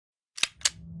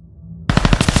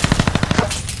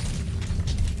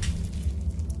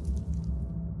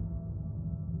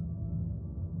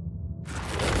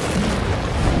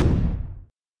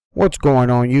What's going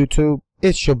on YouTube?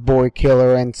 It's your boy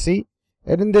KillerncGaming,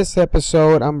 and in this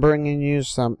episode I'm bringing you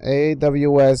some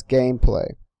AWS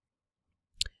gameplay.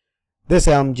 This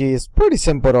LMG is pretty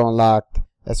simple to unlock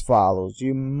as follows.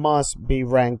 You must be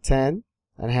rank 10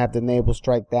 and have the enable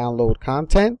strike download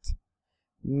content.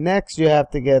 Next you have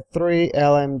to get 3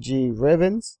 LMG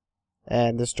ribbons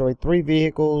and destroy 3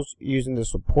 vehicles using the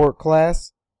support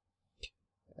class.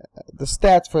 The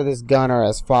stats for this gun are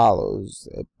as follows.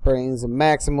 It brings a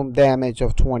maximum damage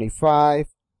of 25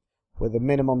 with a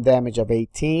minimum damage of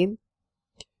 18.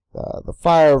 The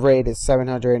fire rate is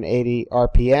 780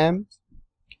 RPM.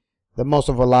 The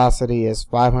muzzle velocity is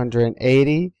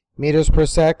 580 meters per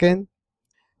second.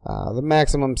 The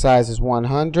maximum size is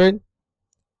 100.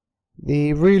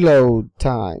 The reload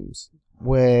times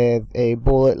with a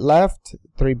bullet left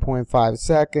 3.5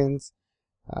 seconds.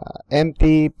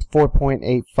 Empty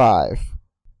 4.85.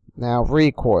 Now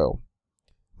recoil.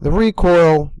 The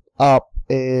recoil up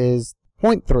is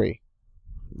 0.3.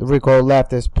 The recoil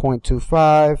left is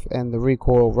 0.25 and the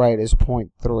recoil right is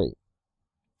 0.3.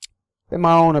 In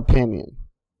my own opinion,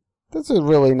 this is a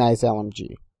really nice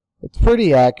LMG. It's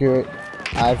pretty accurate.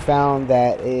 I found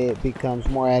that it becomes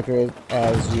more accurate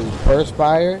as you burst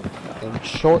fire in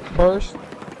short bursts.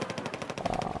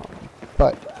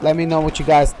 But let me know what you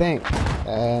guys think.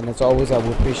 And as always, I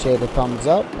would appreciate a thumbs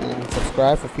up and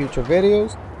subscribe for future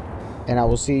videos. And I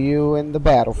will see you in the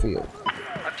battlefield.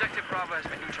 Objective Bravo has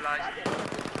been neutralized.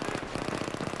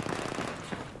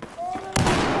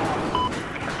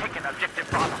 Taken Objective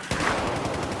Bravo.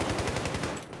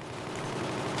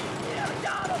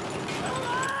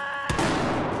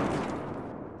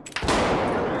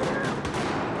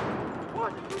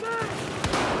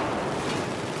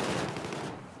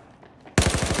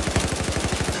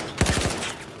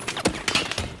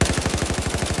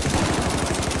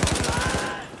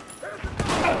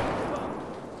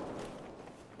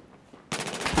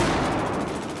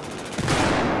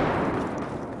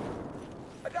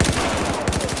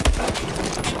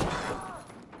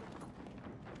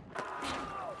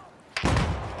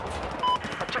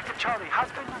 Objective Charlie has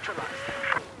been neutralized.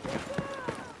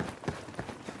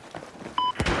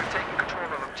 We're taking control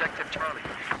of Objective Charlie.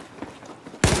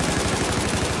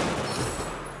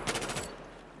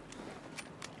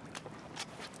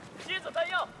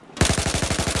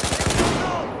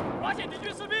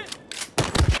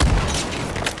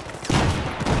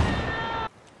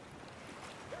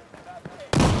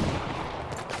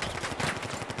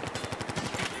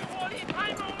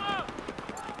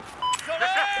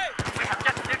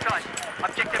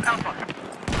 Objective Alpha.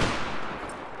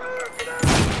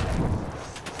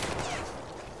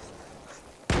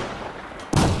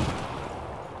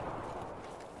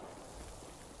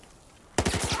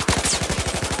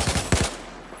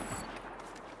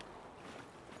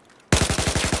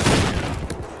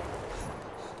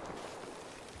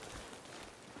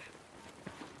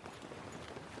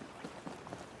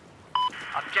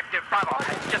 Objective Bravo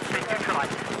has just been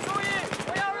neutralized.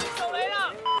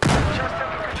 Just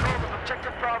taking control of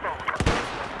Objective Bravo.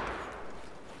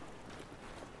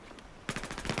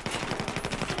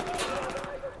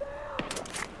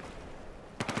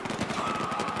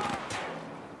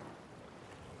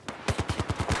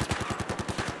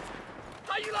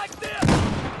 How you like this?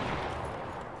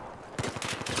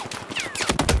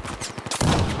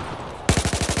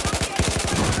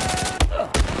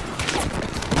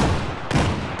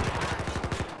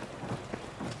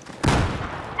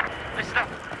 Listen up,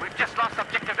 we've just lost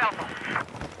Objective Alpha.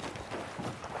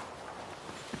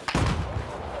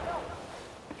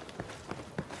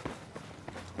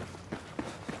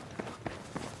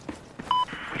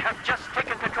 We have just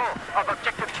taken control of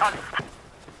Objective Charlie.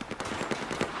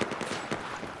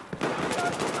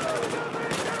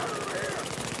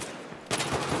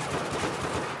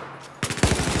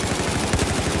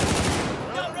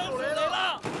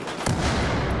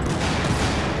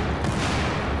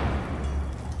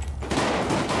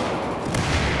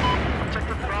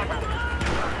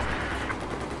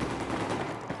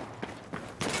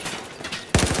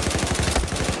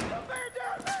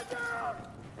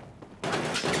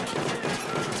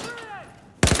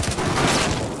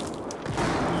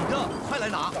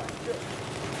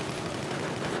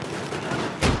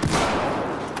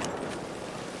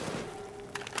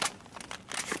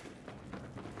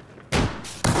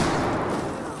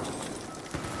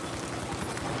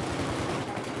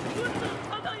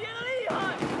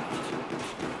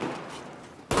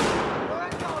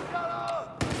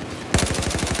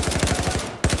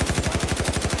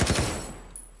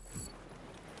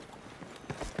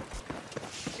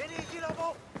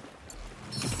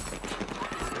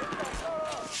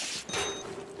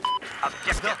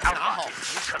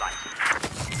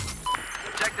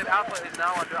 Alpha is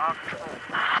now under our control.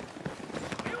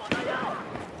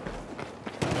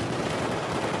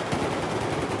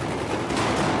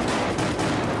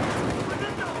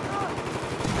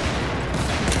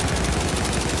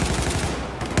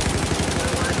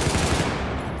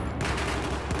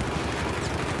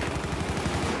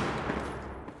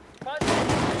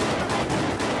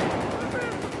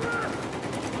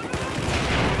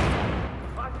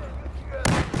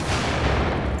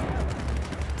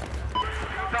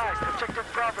 Objective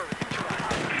Bravo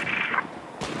neutralized.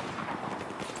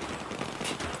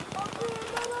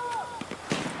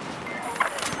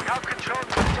 Now control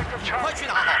the objective Charlie. 快去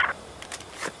拿好！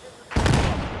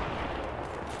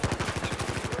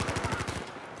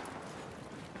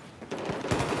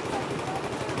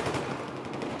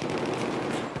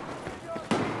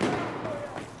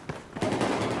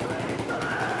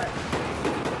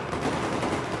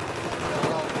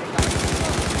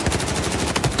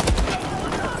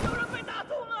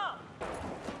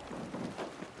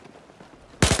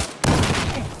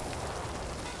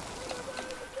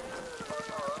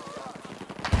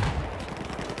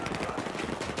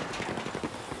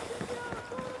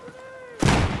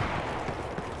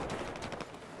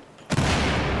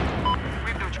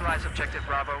 Neutralize objective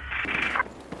Bravo.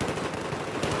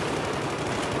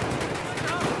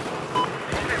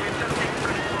 Okay, we've just taken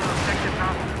control of objective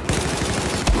Bravo.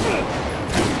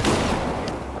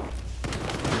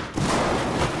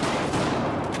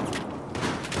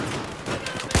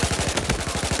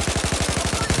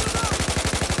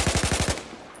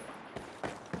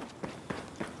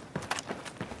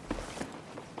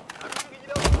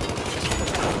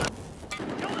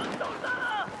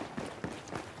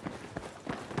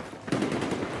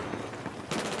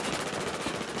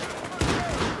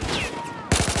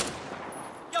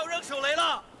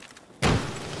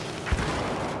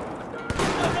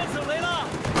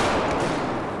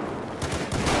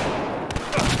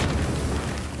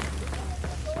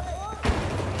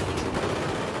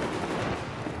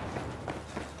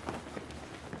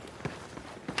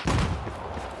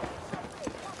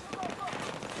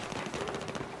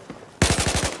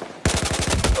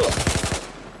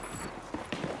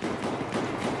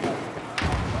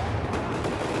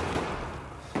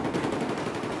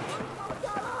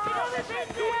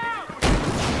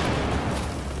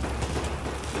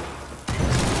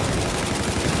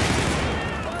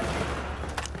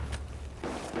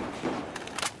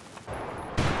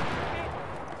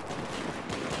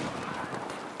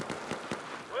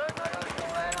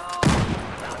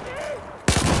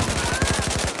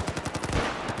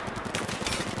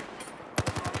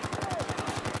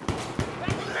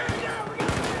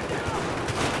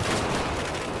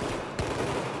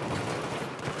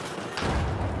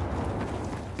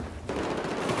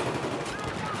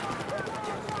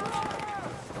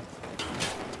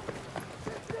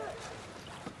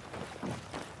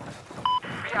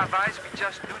 Be advised, we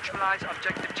just neutralized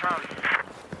objective Charlie.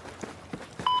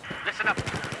 Listen up.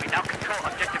 We now control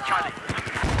objective Charlie.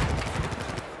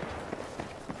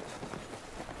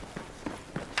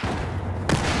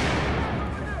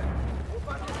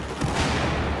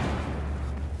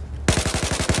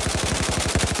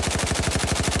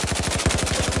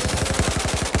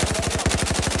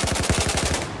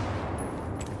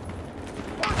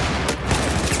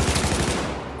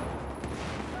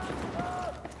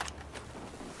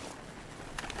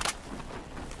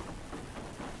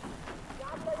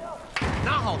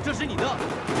好，这是你的。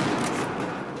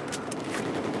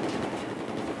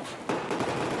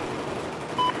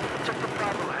Objective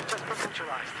Bravo has just been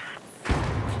neutralized.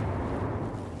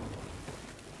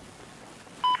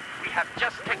 We have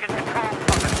just taken control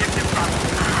of objective Bravo.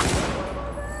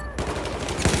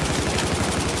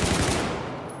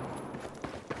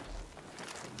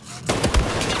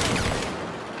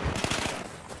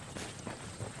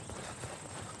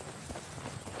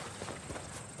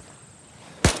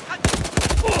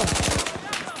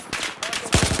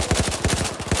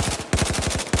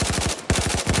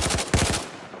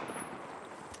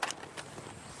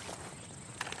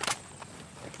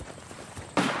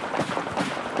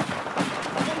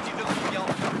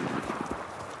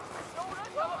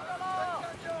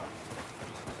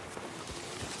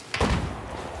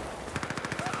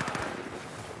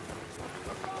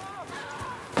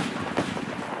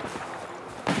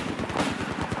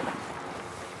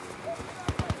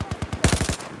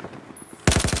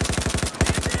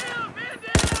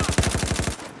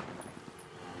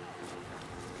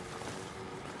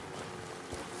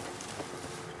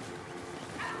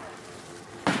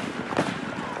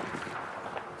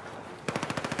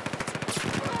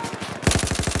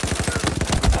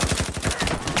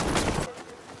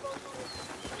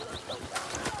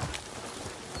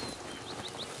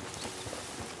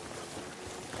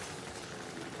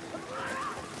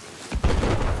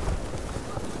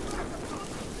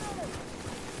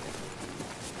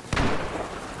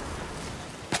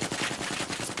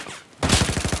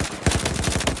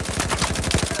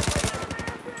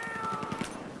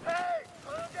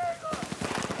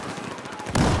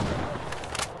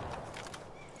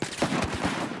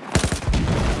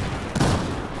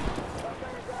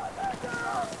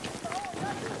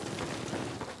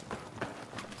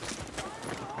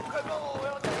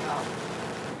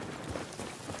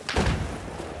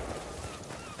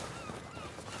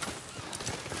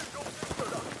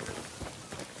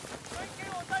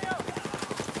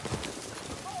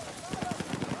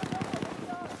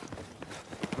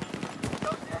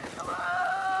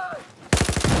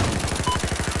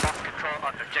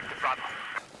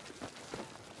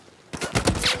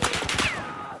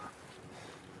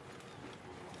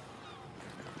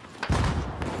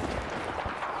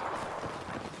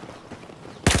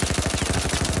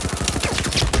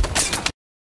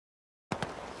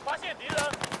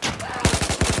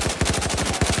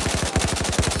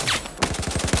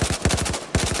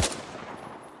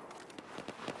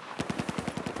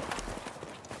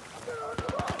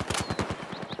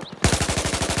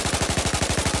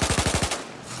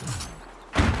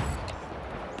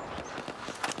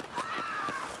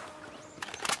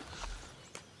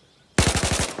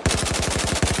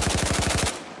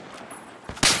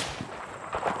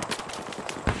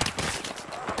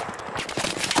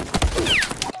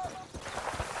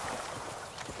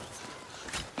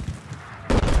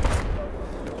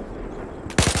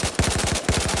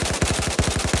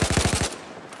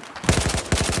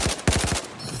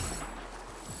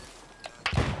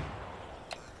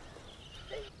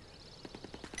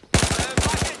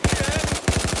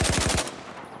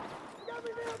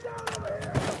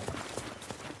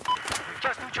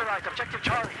 neutralized objective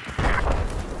Charlie.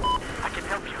 I can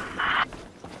help you.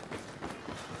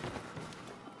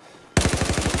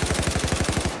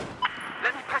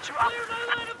 Let me patch you up. Clear my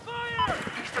line of fire!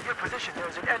 East of your position, there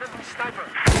is an enemy sniper.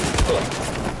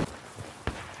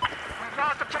 We've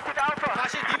lost objective Alpha. 发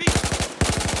现敌兵，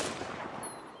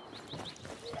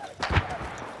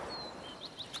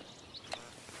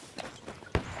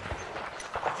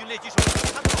军列机手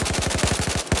看到。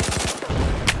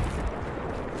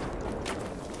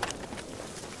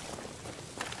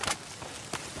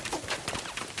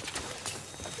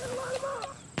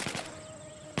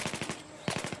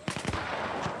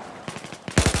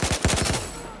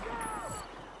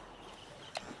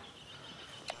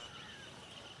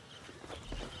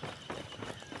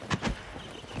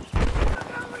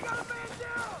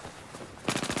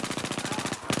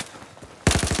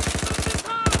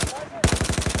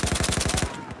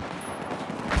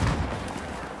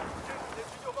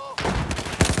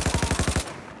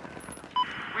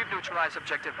 Neutralize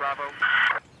objective Bravo.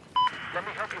 Let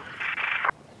me help you.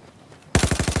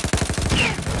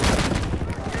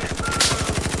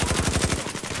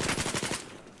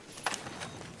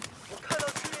 我看到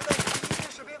区域内有敌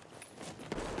军士兵。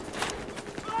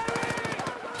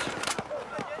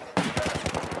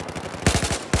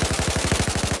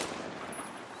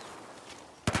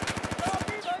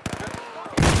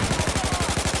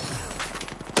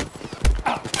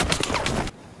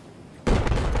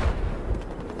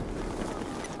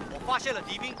 发现了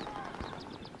敌兵。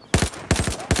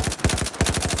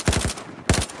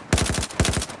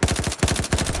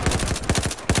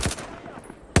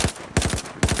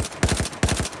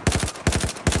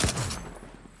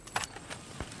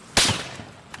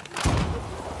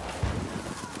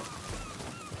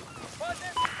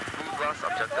We've lost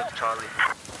objective Charlie.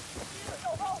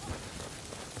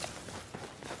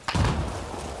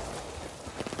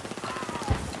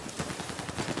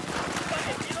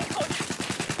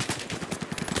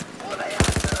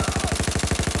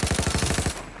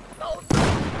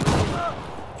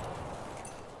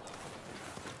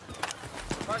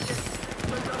 发现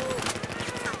追踪。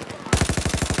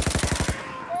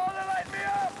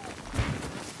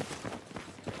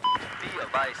 Be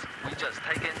advised, we just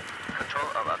taken control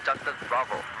of objective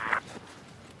Bravo.